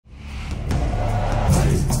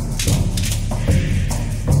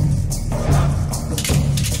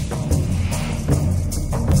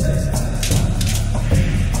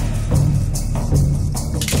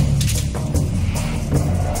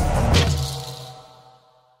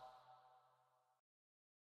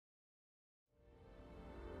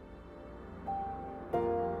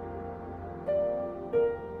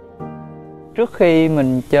Trước khi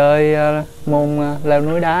mình chơi môn leo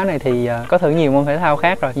núi đá này thì có thử nhiều môn thể thao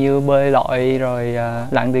khác rồi, như bơi lội, rồi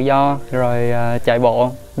lặn tự do, rồi chạy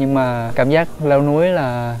bộ. Nhưng mà cảm giác leo núi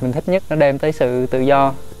là mình thích nhất, nó đem tới sự tự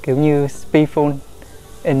do, kiểu như peaceful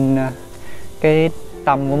in cái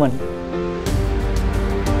tâm của mình.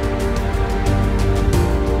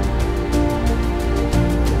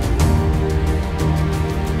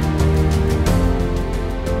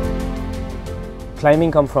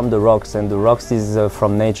 Climbing comes from the rocks, and the rocks is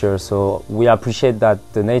from nature, so we appreciate that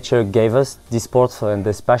the nature gave us this sport and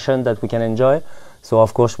this passion that we can enjoy. So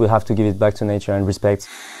of course we have to give it back to nature and respect.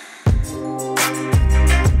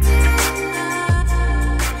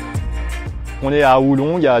 On est à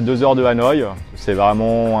Oulong, il y a 2 heures de Hanoï. C'est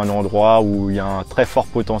vraiment un endroit où il y a un très fort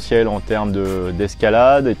potentiel en termes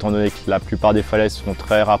d'escalade, étant donné que la plupart des falaises sont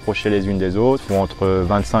très rapprochées les unes des autres, font entre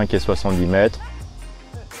 25 et 70 mètres.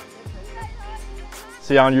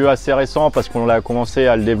 C'est un lieu assez récent parce qu'on a commencé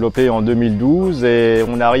à le développer en 2012 et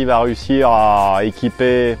on arrive à réussir à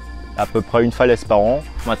équiper à peu près une falaise par an.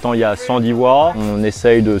 Maintenant il y a 110 voies, on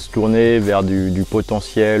essaye de se tourner vers du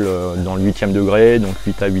potentiel dans le 8e degré, donc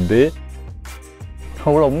 8 à 8B.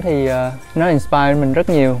 Hữu Lũng thì nó inspire mình rất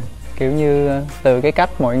nhiều, kiểu như từ cái cách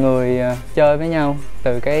mọi người chơi với nhau,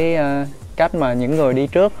 từ cái cách mà những người đi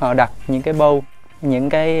trước họ đặt những cái bow, những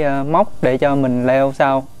cái móc để cho mình leo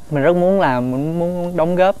sau. Mình rất muốn làm, muốn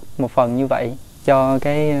đóng góp một phần như vậy cho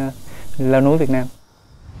cái leo núi Việt Nam.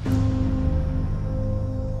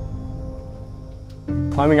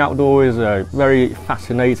 Climbing outdoors is very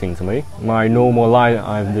fascinating to me. My normal life,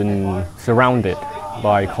 I've been surrounded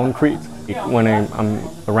by concrete. When I'm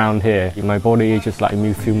around here, my body just like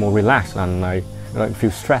me feel more relaxed and I don't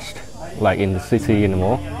feel stressed like in the city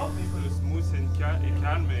anymore.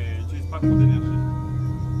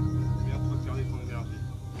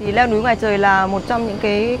 Thì leo núi ngoài trời là một trong những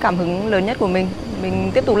cái cảm hứng lớn nhất của mình.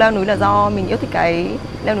 Mình tiếp tục leo núi là do mình yêu thích cái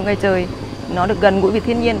leo núi ngoài trời. Nó được gần gũi với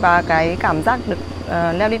thiên nhiên và cái cảm giác được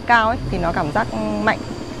leo lên cao ấy thì nó cảm giác mạnh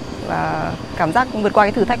và cảm giác vượt qua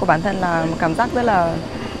cái thử thách của bản thân là một cảm giác rất là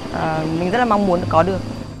mình rất là mong muốn có được.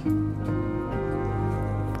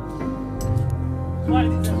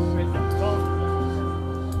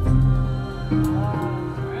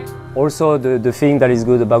 Also, the thing that is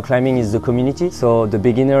good about climbing is the community. So the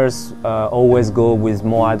beginners always go with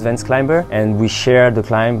more advanced climber, and we share the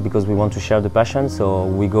climb because we want to share the passion. So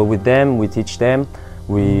we go with them, we teach them,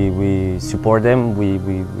 we support them, we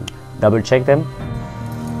double check them.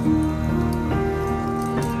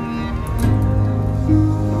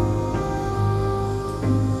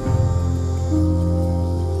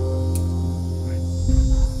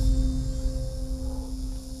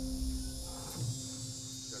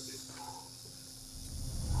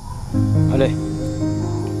 Ở đây.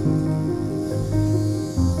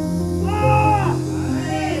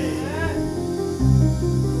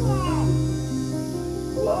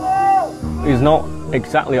 It's not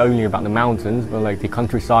exactly only about the mountains, but like the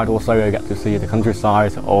countryside also. I get to see the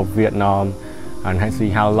countryside of Vietnam and see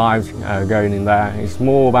how lives are going in there. It's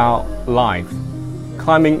more about lives.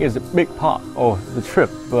 Climbing is a big part of the trip,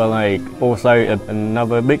 but like also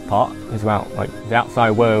another big part is about like the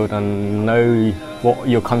outside world and know what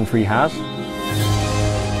your country has.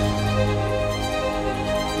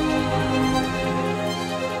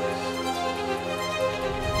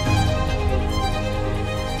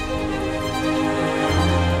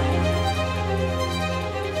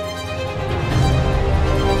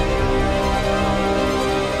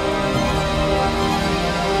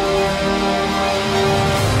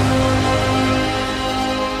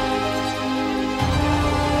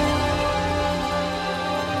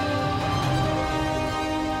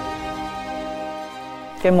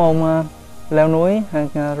 Cái môn leo núi hay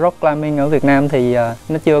rock climbing ở Việt Nam thì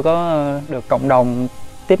nó chưa có được cộng đồng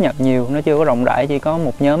tiếp nhận nhiều, nó chưa có rộng rãi, chỉ có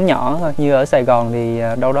một nhóm nhỏ thôi. Như ở Sài Gòn thì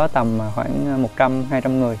đâu đó tầm khoảng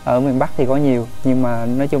 100-200 người. Ở miền Bắc thì có nhiều, nhưng mà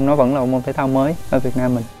nói chung nó vẫn là một môn thể thao mới ở Việt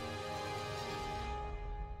Nam mình.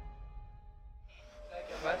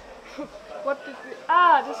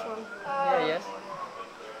 This one. Yeah, yes.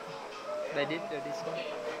 They did this one.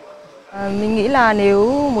 Mình nghĩ là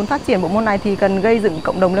nếu muốn phát triển bộ môn này thì cần gây dựng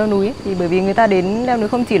cộng đồng leo núi. Thì bởi vì người ta đến leo núi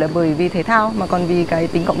không chỉ là bởi vì thể thao mà còn vì cái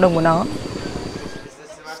tính cộng đồng của nó.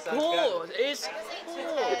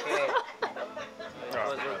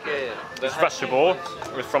 This festival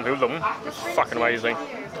is from Rouch. It's fucking amazing.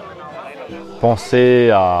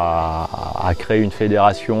 Penser à créer une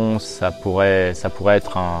fédération, ça pourrait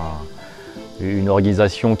être une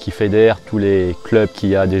organisation qui fédère tous les clubs qu'il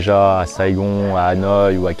y a déjà à Saigon, à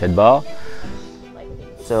Hanoï ou à Cát Bà.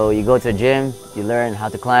 So you go to a gym, you learn how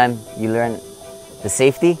to climb, you learn the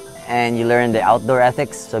safety, and you learn the outdoor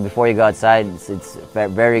ethics. So before you go outside, it's a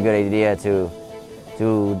very good idea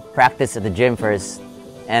to practice at the gym first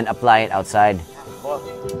and apply it outside.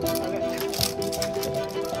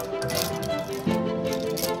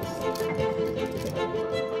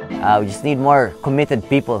 We just need more committed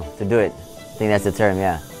people to do it. I think that's the term,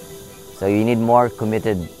 yeah. So you need more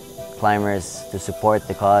committed climbers to support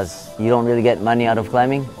the cause. You don't really get money out of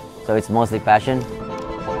climbing, so it's mostly passion.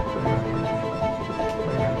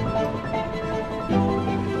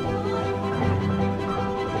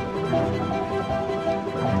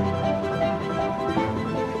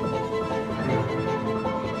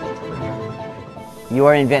 You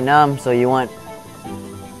are in Vietnam, so you want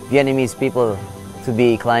Vietnamese people to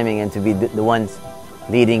be climbing and to be the ones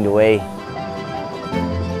leading the way.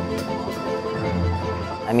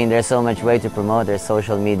 I mean, there's so much way to promote. There's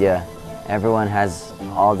social media. Everyone has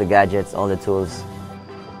all the gadgets, all the tools.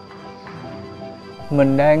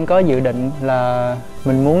 Mình đang có dự định là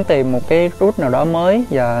mình muốn tìm một cái route nào đó mới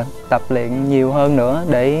và tập luyện nhiều hơn nữa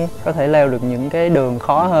để có thể leo được những cái đường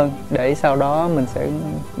khó hơn, để sau đó mình sẽ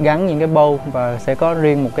gắn những cái bow và sẽ có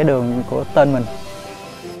riêng một cái đường của tên mình.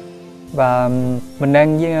 Và mình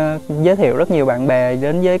đang giới thiệu rất nhiều bạn bè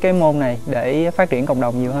đến với cái môn này để phát triển cộng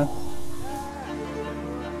đồng nhiều hơn.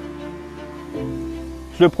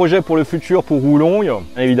 Le projet pour le futur pour Rouch,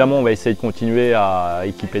 évidemment on va essayer de continuer à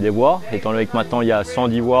équiper des voies, étant donné que maintenant il y a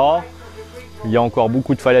 110 voies, il y a encore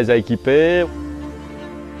beaucoup de falaises à équiper.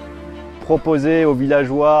 Proposer aux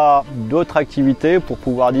villageois d'autres activités pour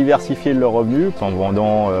pouvoir diversifier leurs revenus en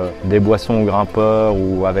vendant des boissons aux grimpeurs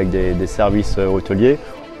ou avec des services hôteliers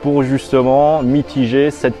pour justement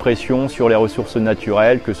mitiger cette pression sur les ressources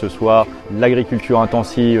naturelles, que ce soit l'agriculture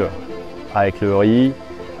intensive avec le riz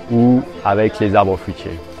ou avec les arbres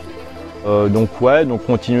fruitiers. Donc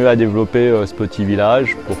continuer à développer ce petit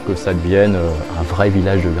village pour que ça devienne un vrai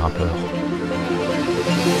village de grimpeurs.